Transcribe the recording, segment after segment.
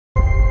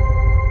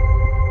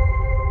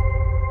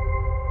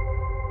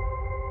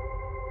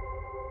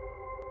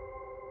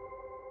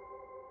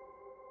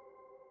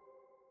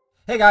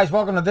Hey guys,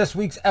 welcome to this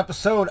week's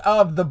episode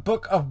of the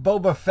Book of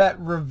Boba Fett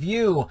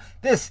review.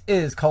 This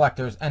is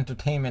Collectors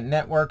Entertainment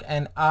Network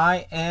and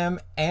I am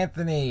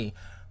Anthony.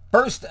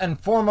 First and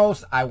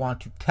foremost, I want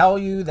to tell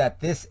you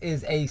that this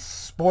is a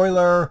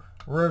spoiler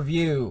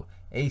review.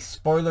 A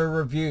spoiler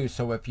review.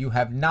 So if you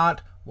have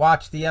not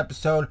watched the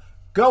episode,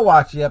 go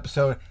watch the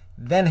episode,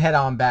 then head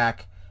on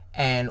back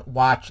and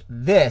watch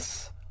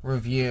this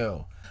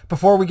review.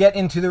 Before we get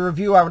into the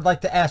review, I would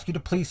like to ask you to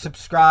please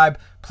subscribe,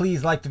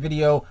 please like the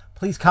video,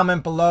 please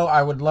comment below.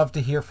 I would love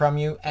to hear from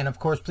you. And of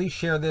course, please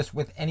share this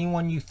with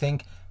anyone you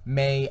think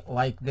may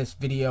like this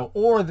video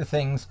or the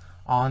things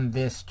on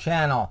this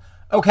channel.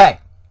 Okay,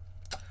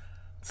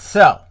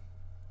 so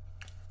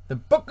the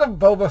Book of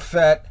Boba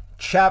Fett,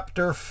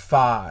 Chapter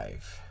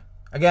 5.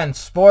 Again,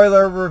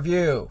 spoiler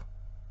review.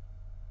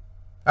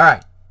 All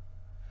right.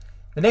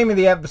 The name of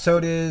the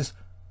episode is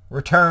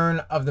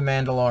Return of the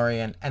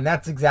Mandalorian, and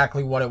that's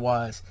exactly what it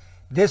was.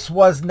 This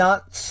was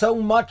not so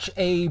much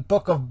a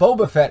Book of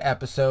Boba Fett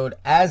episode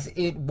as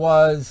it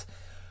was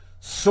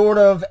sort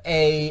of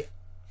a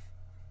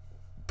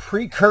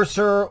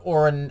precursor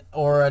or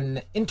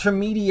an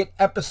intermediate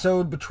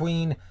episode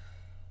between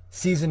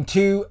Season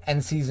 2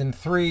 and Season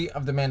 3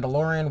 of The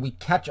Mandalorian. We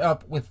catch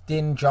up with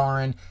Din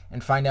Djarin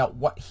and find out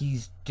what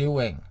he's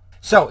doing.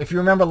 So, if you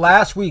remember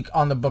last week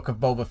on the Book of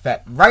Boba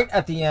Fett, right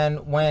at the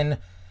end when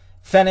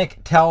Fennec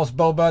tells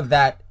Boba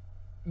that,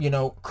 you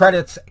know,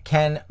 credits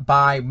can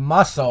buy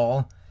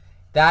muscle,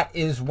 that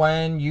is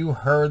when you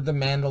heard the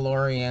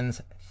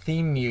Mandalorian's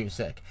theme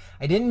music.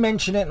 I didn't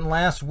mention it in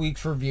last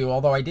week's review,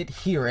 although I did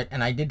hear it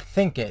and I did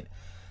think it,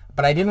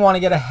 but I didn't want to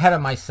get ahead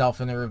of myself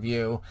in the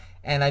review,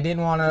 and I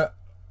didn't want to,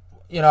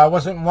 you know, I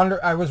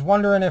was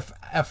wondering if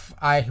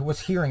I was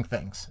hearing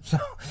things. So,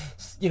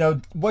 you know,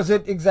 was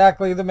it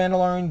exactly the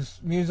Mandalorian's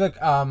music?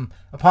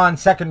 Upon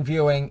second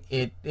viewing,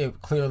 it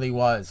clearly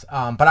was.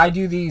 But I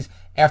do these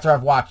after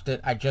I've watched it.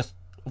 I just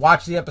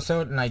watch the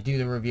episode and I do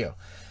the review.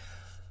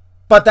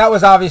 But that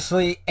was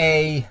obviously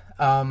a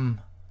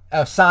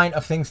sign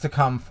of things to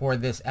come for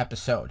this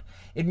episode.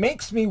 It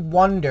makes me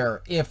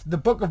wonder if the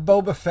Book of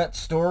Boba Fett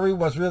story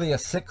was really a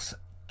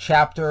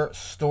 6-chapter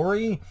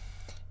story,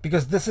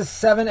 because this is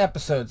 7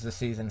 episodes this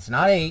season. It's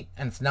not 8,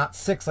 and it's not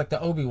 6 like the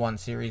Obi-Wan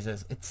series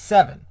is. It's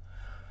 7.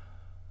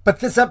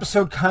 But this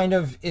episode kind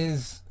of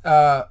is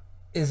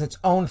its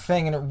own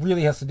thing, and it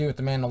really has to do with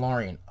the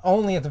Mandalorian.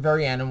 Only at the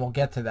very end, and we'll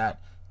get to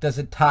that, does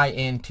it tie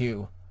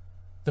into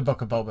the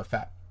Book of Boba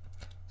Fett.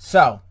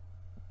 So,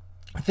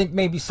 I think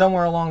maybe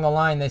somewhere along the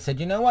line they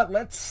said, you know what,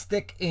 let's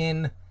stick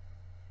in,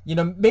 you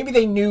know, maybe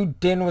they knew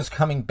Din was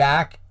coming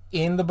back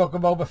in the Book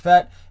of Boba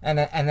Fett, and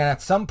then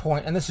at some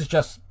point, and this is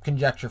just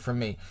conjecture from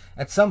me,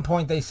 at some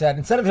point they said,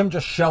 instead of him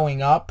just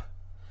showing up,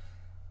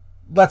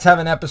 let's have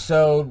an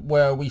episode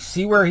where we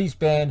see where he's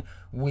been,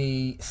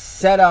 we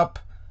set up,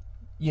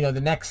 you know,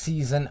 the next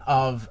season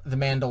of The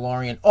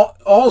Mandalorian,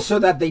 also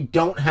that they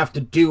don't have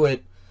to do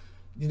it,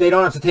 they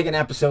don't have to take an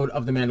episode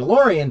of The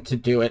Mandalorian to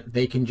do it,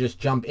 they can just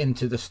jump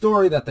into the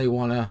story that they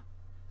want to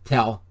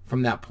tell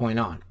from that point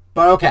on.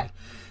 But okay,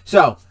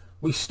 so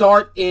we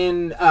start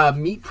in a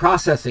meat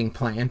processing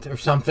plant or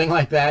something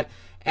like that,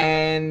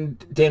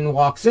 and Din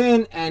walks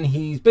in, and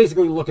he's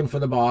basically looking for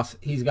the boss.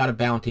 He's got a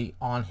bounty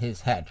on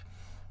his head.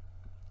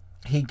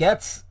 He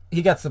gets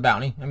the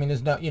bounty. I mean,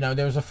 there's no, you know,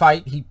 there's a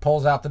fight. He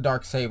pulls out the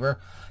Darksaber,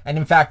 and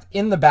in fact,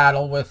 in the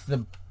battle with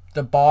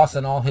the boss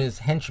and all his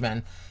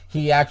henchmen,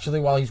 he actually,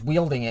 while he's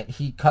wielding it,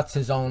 he cuts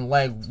his own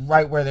leg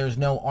right where there's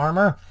no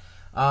armor.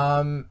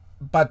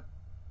 But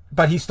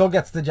he still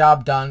gets the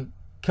job done.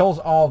 Kills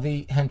all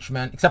the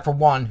henchmen, except for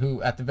one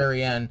who, at the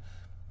very end,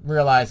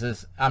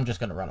 realizes, I'm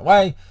just going to run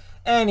away.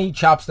 And he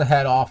chops the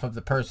head off of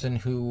the person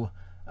who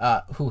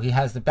he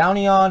has the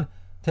bounty on,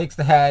 takes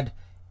the head,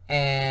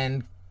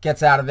 and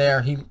gets out of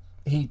there.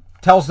 He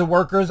tells the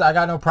workers, I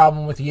got no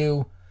problem with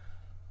you.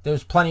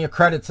 There's plenty of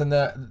credits in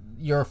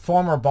your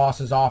former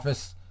boss's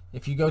office.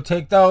 If you go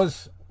take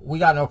those, we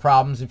got no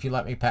problems if you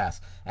let me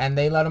pass. And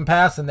they let him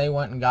pass, and they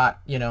went and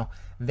got, you know,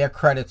 their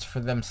credits for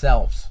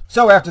themselves.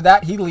 So after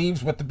that, he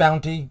leaves with the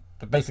bounty,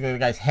 basically the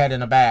guy's head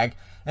in a bag,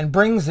 and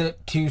brings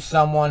it to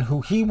someone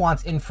who he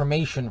wants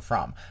information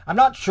from. I'm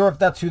not sure if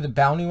that's who the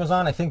bounty was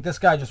on. I think this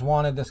guy just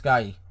wanted this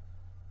guy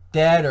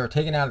dead or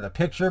taken out of the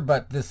picture,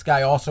 but this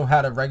guy also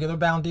had a regular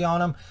bounty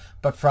on him.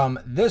 But from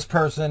this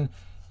person,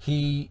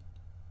 he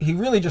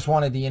really just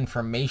wanted the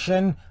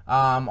information,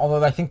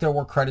 although I think there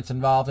were credits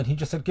involved, and he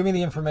just said, give me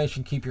the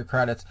information, keep your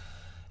credits.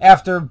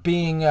 After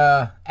being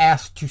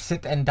asked to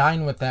sit and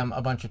dine with them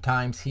a bunch of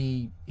times,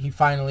 he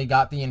finally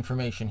got the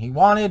information he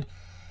wanted,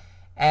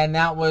 and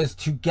that was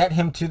to get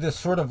him to this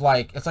sort of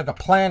like, it's like a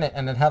planet,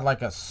 and it had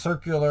like a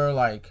circular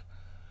like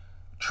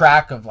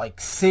track of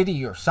like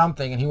city or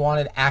something, and he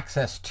wanted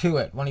access to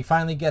it. When he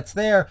finally gets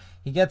there,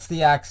 he gets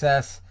the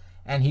access,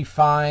 and he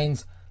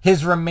finds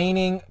his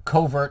remaining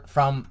covert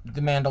from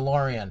The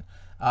Mandalorian.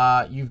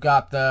 You've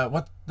got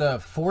the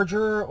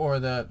forger, or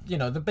the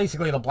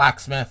basically the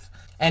blacksmith,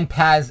 and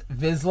Paz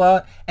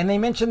Vizsla, and they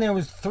mentioned there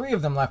was 3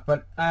 of them left,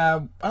 but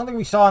I don't think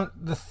we saw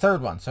the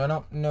third one, so I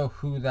don't know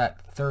who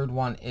that third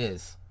one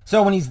is.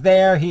 So when he's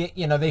there,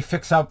 they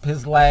fix up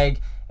his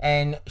leg,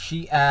 and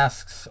she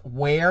asks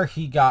where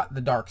he got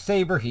the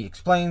Darksaber. He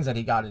explains that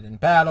he got it in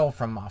battle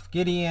from Moff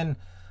Gideon,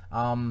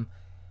 and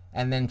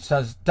then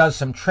does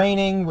some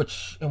training,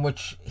 in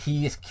which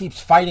he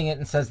keeps fighting it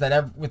and says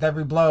that with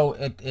every blow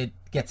it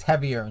gets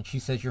heavier. And she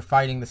says, "You're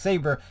fighting the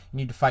saber. You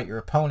need to fight your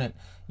opponent.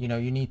 You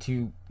need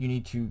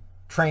to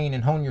train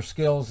and hone your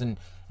skills and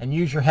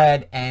use your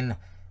head and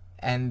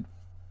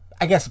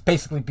I guess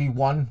basically be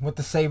one with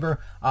the saber.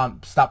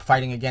 Stop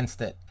fighting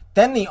against it."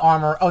 Then the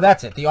armorer,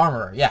 the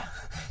armorer, yeah.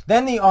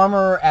 Then the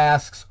armorer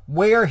asks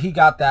where he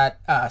got that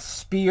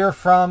spear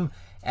from,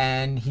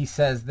 and he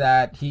says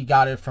that he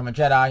got it from a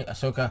Jedi,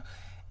 Ahsoka,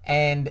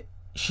 and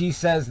she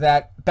says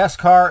that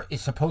Beskar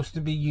is supposed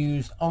to be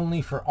used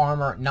only for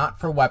armor, not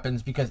for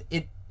weapons, because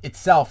it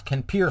itself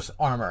can pierce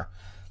armor.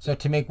 So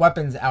to make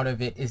weapons out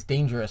of it is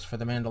dangerous for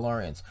the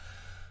Mandalorians.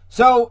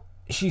 So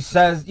she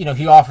says,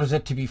 he offers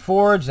it to be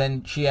forged,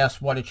 and she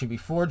asks what it should be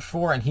forged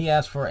for, and he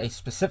asks for a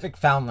specific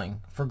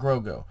foundling for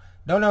Grogu.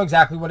 Don't know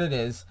exactly what it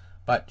is,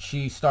 but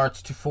she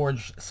starts to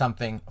forge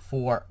something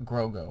for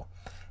Grogu.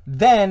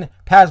 Then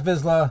Paz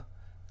Vizsla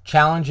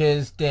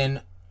challenges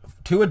Din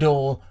to a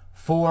duel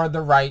for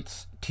the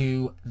rights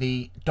to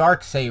the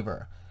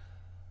Darksaber.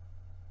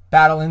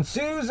 Battle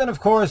ensues, and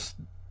of course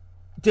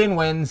Din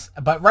wins,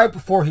 but right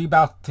before he's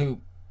about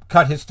to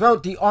cut his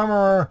throat, the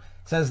armorer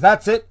says,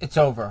 "That's it, it's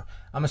over."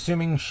 I'm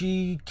assuming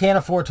she can't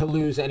afford to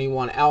lose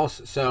anyone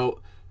else, so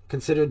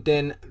consider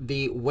Din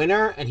the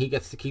winner, and he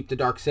gets to keep the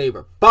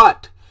Darksaber.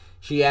 But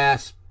she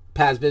asks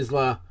Paz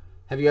Vizsla,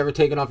 "Have you ever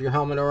taken off your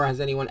helmet, or has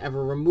anyone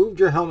ever removed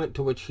your helmet?"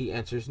 To which he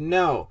answers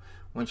no.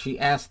 When she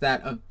asks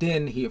that of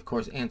Din, he of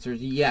course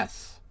answers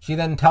yes. She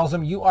then tells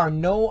him, "You are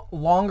no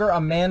longer a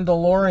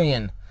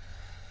Mandalorian."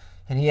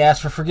 And he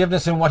asks for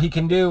forgiveness and what he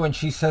can do, and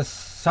she says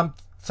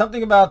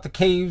something about the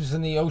caves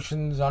and the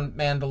oceans on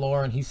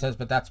Mandalore, and he says,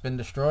 "But that's been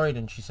destroyed."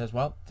 And she says,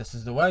 "Well, this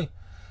is the way."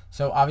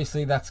 So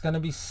obviously that's going to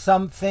be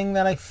something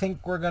that I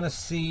think we're going to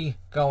see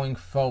going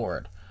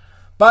forward.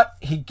 But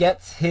he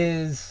gets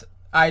his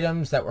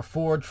items that were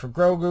forged for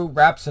Grogu,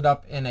 wraps it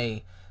up in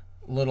a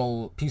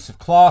little piece of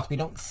cloth. We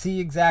don't see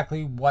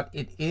exactly what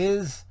it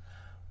is,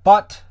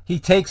 but he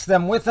takes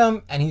them with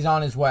him and he's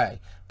on his way.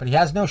 But he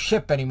has no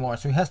ship anymore,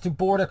 so he has to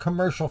board a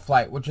commercial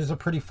flight, which is a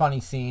pretty funny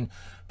scene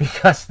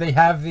because he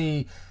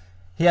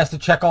has to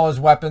check all his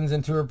weapons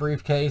into a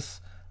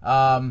briefcase.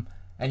 And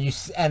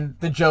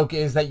the joke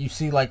is that you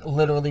see like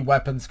literally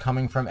weapons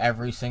coming from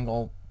every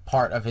single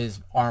part of his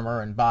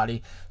armor and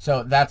body.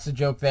 So that's the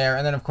joke there.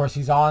 And then of course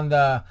he's on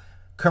the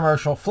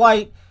commercial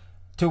flight,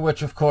 to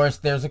which of course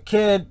there's a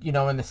kid,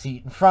 in the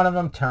seat in front of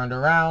him, turned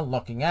around,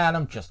 looking at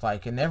him, just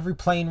like in every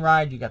plane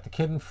ride. You got the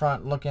kid in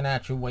front looking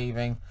at you,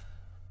 waving.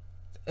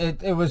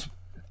 It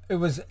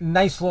was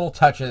nice little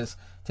touches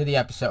to the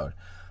episode.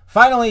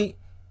 Finally,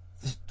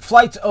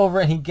 flight's over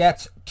and he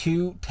gets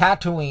to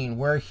Tatooine,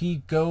 where he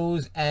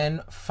goes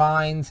and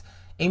finds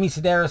Amy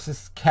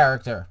Sedaris'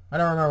 character. I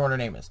don't remember what her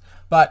name is,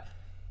 but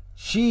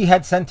she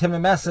had sent him a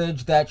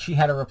message that she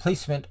had a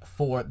replacement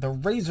for the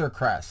Razor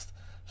Crest.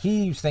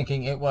 He was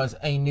thinking it was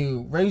a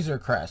new Razor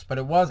Crest, but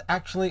it was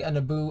actually a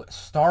Naboo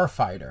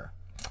starfighter.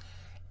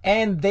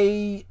 And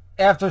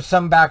after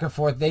some back and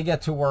forth, they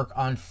get to work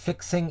on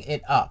fixing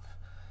it up.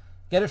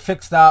 Get it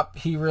fixed up.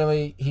 He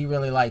really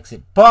likes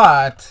it.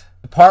 But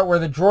the part where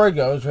the droid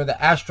goes, where the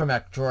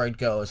astromech droid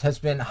goes, has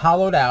been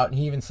hollowed out. And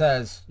he even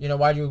says,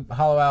 "Why'd you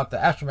hollow out the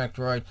astromech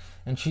droid?"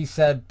 And she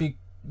said,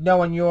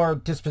 "Knowing your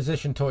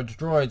disposition towards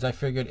droids, I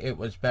figured it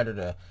was better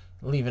to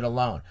leave it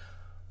alone."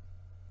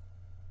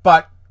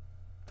 But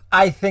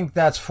I think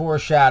that's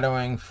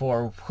foreshadowing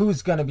for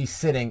who's going to be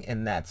sitting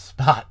in that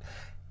spot.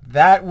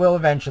 That will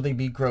eventually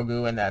be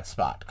Grogu in that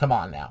spot. Come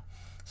on now.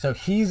 So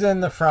he's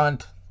in the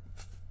front,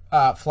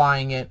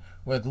 flying it,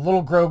 with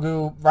little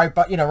Grogu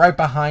right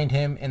behind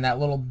him in that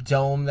little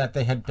dome that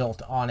they had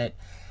built on it.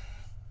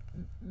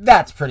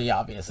 That's pretty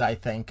obvious, I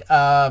think.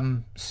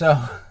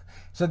 So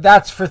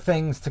that's for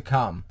things to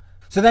come.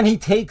 So then he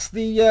takes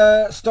the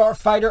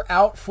starfighter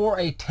out for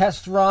a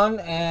test run,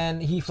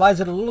 and he flies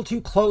it a little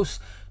too close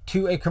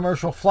to a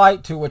commercial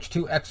flight, to which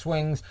 2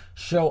 X-Wings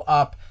show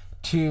up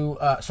to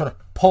sort of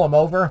pull him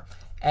over,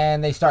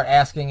 and they start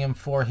asking him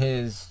for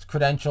his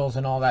credentials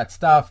and all that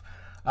stuff.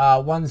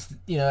 One's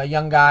a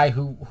young guy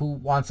who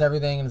wants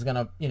everything and is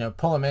gonna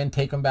pull him in,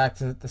 take him back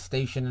to the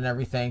station and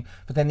everything.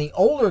 But then the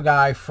older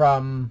guy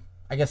from,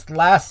 I guess,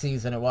 last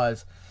season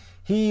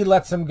he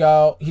lets him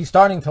go. He's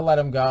starting to let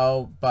him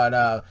go,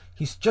 but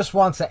he just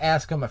wants to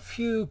ask him a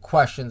few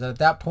questions. And at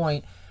that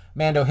point,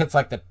 Mando hits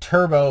like the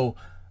turbo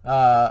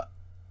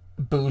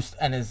boost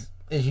and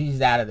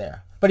he's out of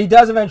there. But he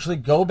does eventually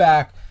go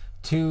back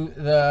to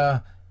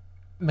the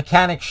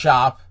mechanic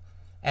shop,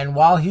 and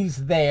while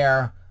he's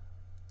there,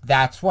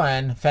 that's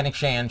when Fennec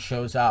Shand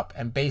shows up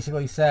and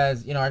basically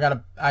says, "I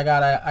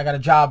got a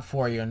job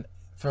for you," and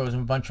throws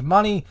him a bunch of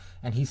money,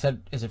 and he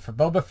said, "Is it for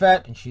Boba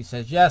Fett?" And she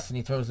says yes, and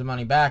he throws the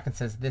money back and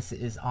says, "This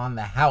is on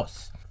the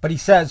house." But he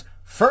says,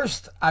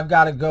 "First, I've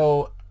got to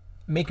go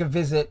make a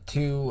visit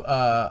to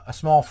a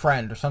small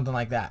friend," or something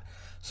like that.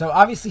 So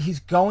obviously he's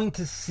going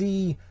to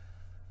see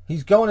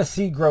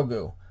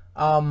Grogu.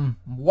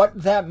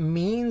 What that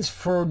means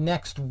for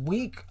next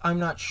week, I'm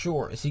not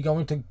sure. Is he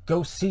going to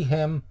go see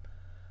him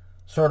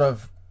sort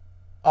of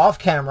off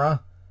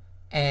camera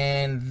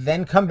and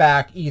then come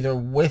back either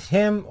with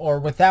him or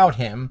without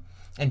him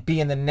and be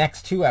in the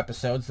next 2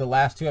 episodes, the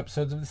last 2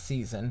 episodes of the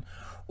season?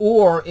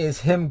 Or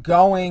is him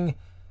going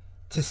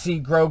to see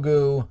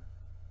Grogu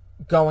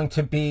going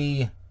to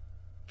be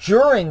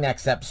during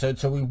next episode,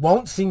 so we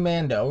won't see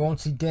Mando, we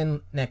won't see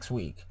Din next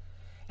week,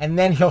 and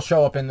then he'll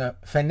show up in the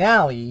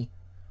finale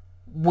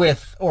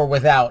with or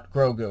without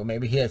Grogu?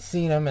 Maybe he has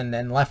seen him and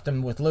then left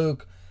him with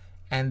Luke,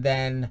 and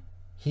then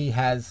he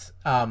has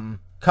come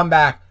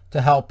back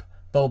to help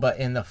Boba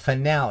in the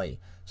finale.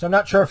 So I'm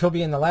not sure if he'll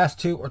be in the last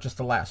 2 or just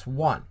the last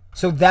one.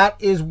 So that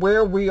is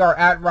where we are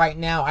at right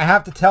now. I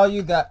have to tell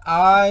you that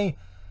I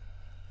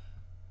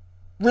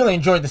really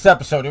enjoyed this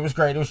episode. It was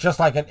great. It was just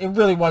like it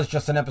really was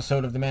just an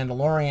episode of The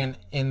Mandalorian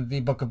in the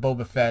Book of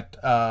Boba Fett,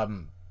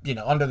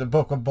 under the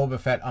Book of Boba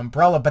Fett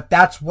umbrella. But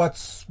that's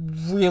what's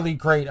really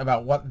great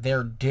about what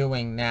they're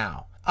doing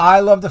now. I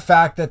love the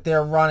fact that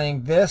they're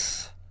running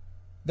this.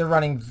 They're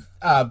running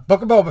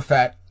Book of Boba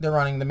Fett. They're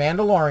running The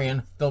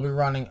Mandalorian. They'll be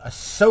running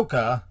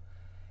Ahsoka.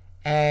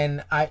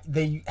 And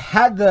they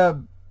had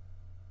the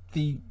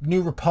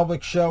New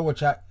Republic show,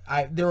 which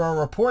there are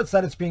reports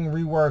that it's being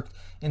reworked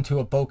into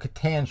a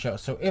Bo-Katan show.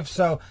 So if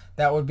so,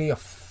 that would be a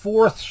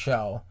 4th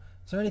show.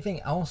 Is there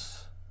anything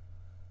else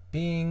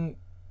being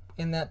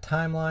in that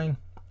timeline?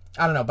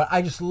 I don't know, but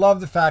I just love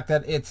the fact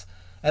that it's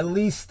at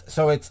least,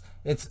 so it's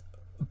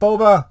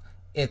Boba,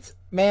 it's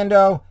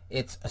Mando,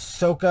 it's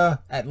Ahsoka,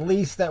 at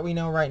least that we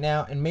know right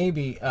now, and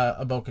maybe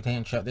a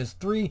Bo-Katan show. There's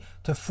 3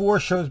 to 4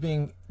 shows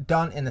being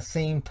done in the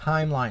same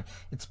timeline.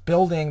 It's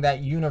building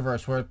that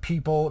universe where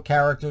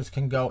characters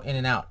can go in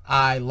and out.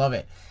 I love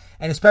it.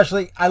 And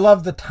especially, I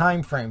love the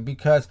time frame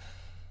because,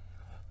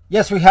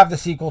 yes, we have the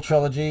sequel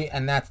trilogy,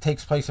 and that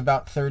takes place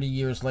about 30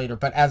 years later.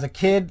 But as a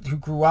kid who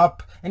grew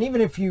up, and even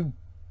if you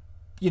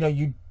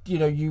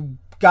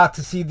got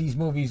to see these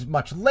movies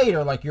much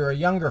later, like you're a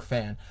younger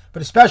fan,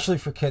 but especially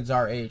for kids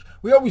our age,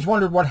 we always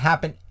wondered what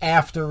happened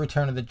after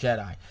Return of the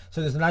Jedi.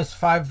 So there's a nice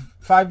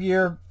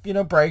five-year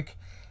break,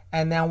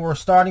 and now we're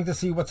starting to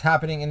see what's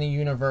happening in the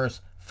universe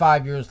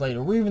 5 years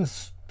later. We even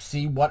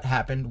see what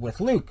happened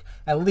with Luke,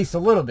 at least a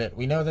little bit.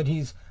 We know that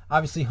he's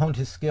obviously honed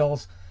his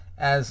skills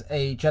as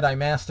a Jedi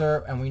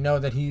Master, and we know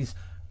that he's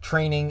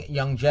training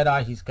young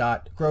Jedi. He's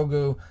got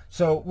Grogu.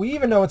 So we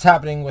even know what's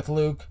happening with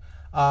Luke.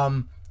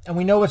 And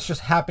we know what's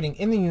just happening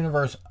in the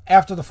universe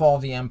after the fall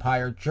of the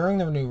Empire, during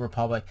the New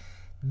Republic.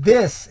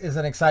 This is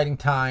an exciting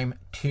time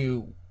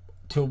to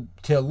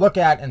look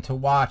at and to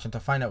watch and to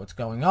find out what's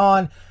going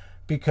on,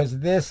 because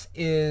this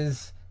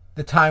is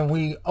the time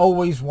we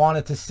always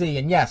wanted to see.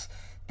 And yes,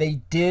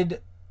 they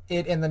did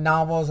it in the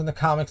novels and the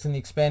comics in the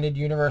expanded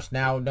universe,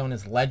 now known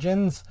as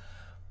Legends,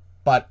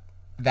 but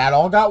that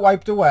all got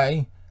wiped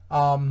away.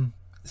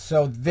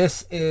 So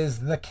this is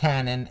the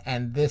canon,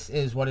 and this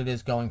is what it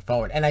is going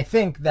forward. And I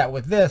think that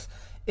with this,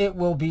 it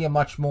will be a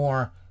much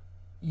more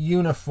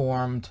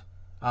uniformed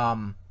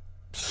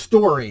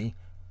story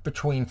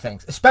between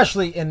things,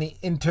 especially in the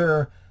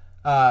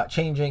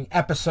changing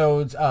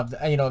episodes of the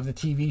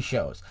TV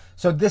shows.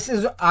 So this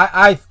is,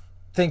 I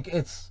think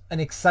it's an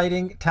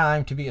exciting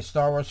time to be a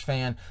Star Wars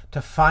fan,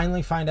 to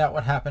finally find out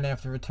what happened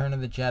after Return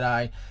of the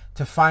Jedi,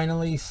 to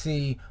finally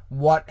see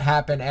what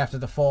happened after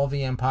the fall of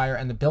the Empire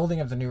and the building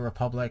of the New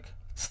Republic.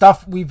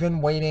 Stuff we've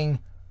been waiting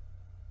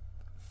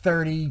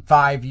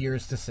 35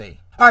 years to see.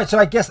 Alright, so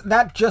I guess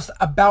that just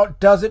about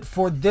does it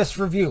for this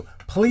review.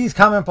 Please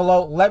comment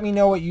below. Let me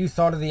know what you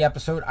thought of the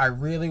episode. I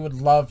really would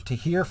love to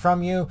hear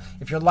from you.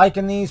 If you're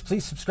liking these,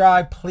 please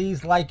subscribe,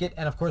 please like it,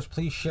 and of course,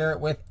 please share it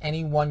with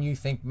anyone you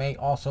think may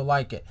also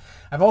like it.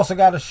 I've also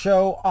got a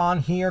show on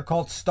here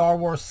called Star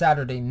Wars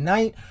Saturday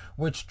Night,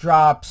 which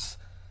drops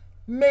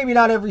maybe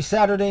not every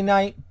Saturday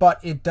night, but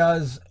it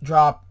does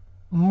drop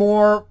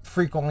more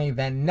frequently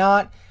than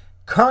not.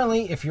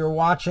 Currently, if you're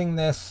watching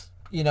this,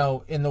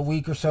 in the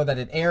week or so that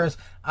it airs,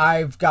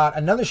 I've got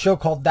another show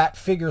called That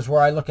Figures,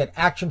 where I look at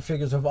action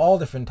figures of all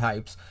different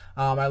types.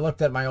 I looked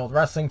at my old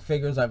wrestling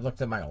figures. I've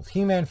looked at my old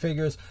He-Man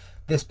figures.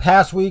 This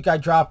past week, I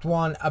dropped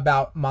one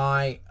about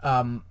my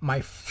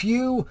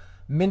few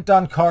mint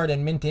on card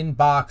and mint in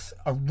box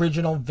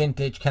original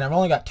vintage. I've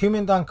only got 2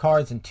 mint on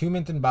cards and 2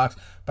 mint in box,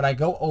 but I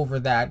go over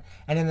that.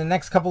 And in the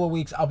next couple of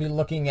weeks, I'll be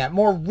looking at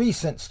more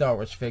recent Star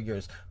Wars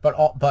figures,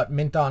 but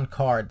mint on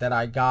card that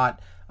I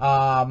got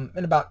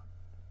in about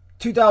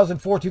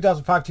 2004,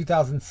 2005,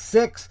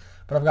 2006,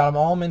 but I've got them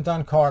all mint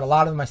on card. A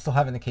lot of them I still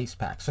have in the case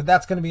pack. So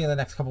that's going to be in the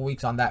next couple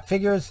weeks on That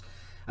Figures.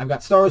 I've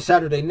got Star Wars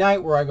Saturday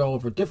Night, where I go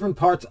over different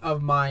parts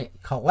of my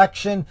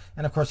collection,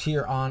 and of course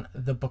here on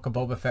the Book of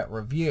Boba Fett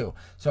review.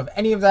 So if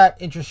any of that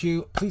interests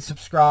you, please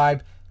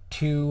subscribe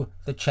to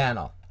the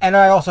channel. And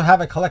I also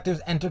have a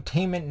Collectors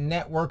Entertainment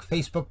Network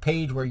Facebook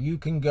page where you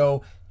can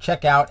go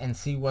check out and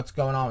see what's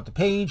going on with the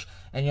page.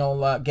 And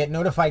you'll get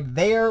notified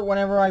there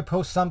whenever I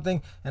post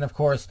something. And of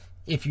course,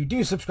 if you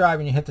do subscribe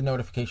and you hit the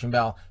notification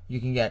bell,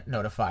 you can get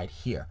notified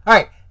here. All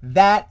right,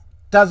 that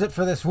does it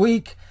for this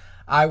week.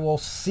 I will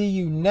see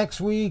you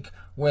next week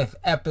with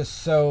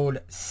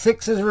episode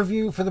 6's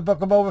review for the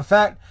Book of Boba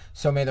Fett.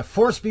 So may the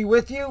Force be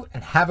with you,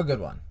 and have a good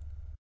one.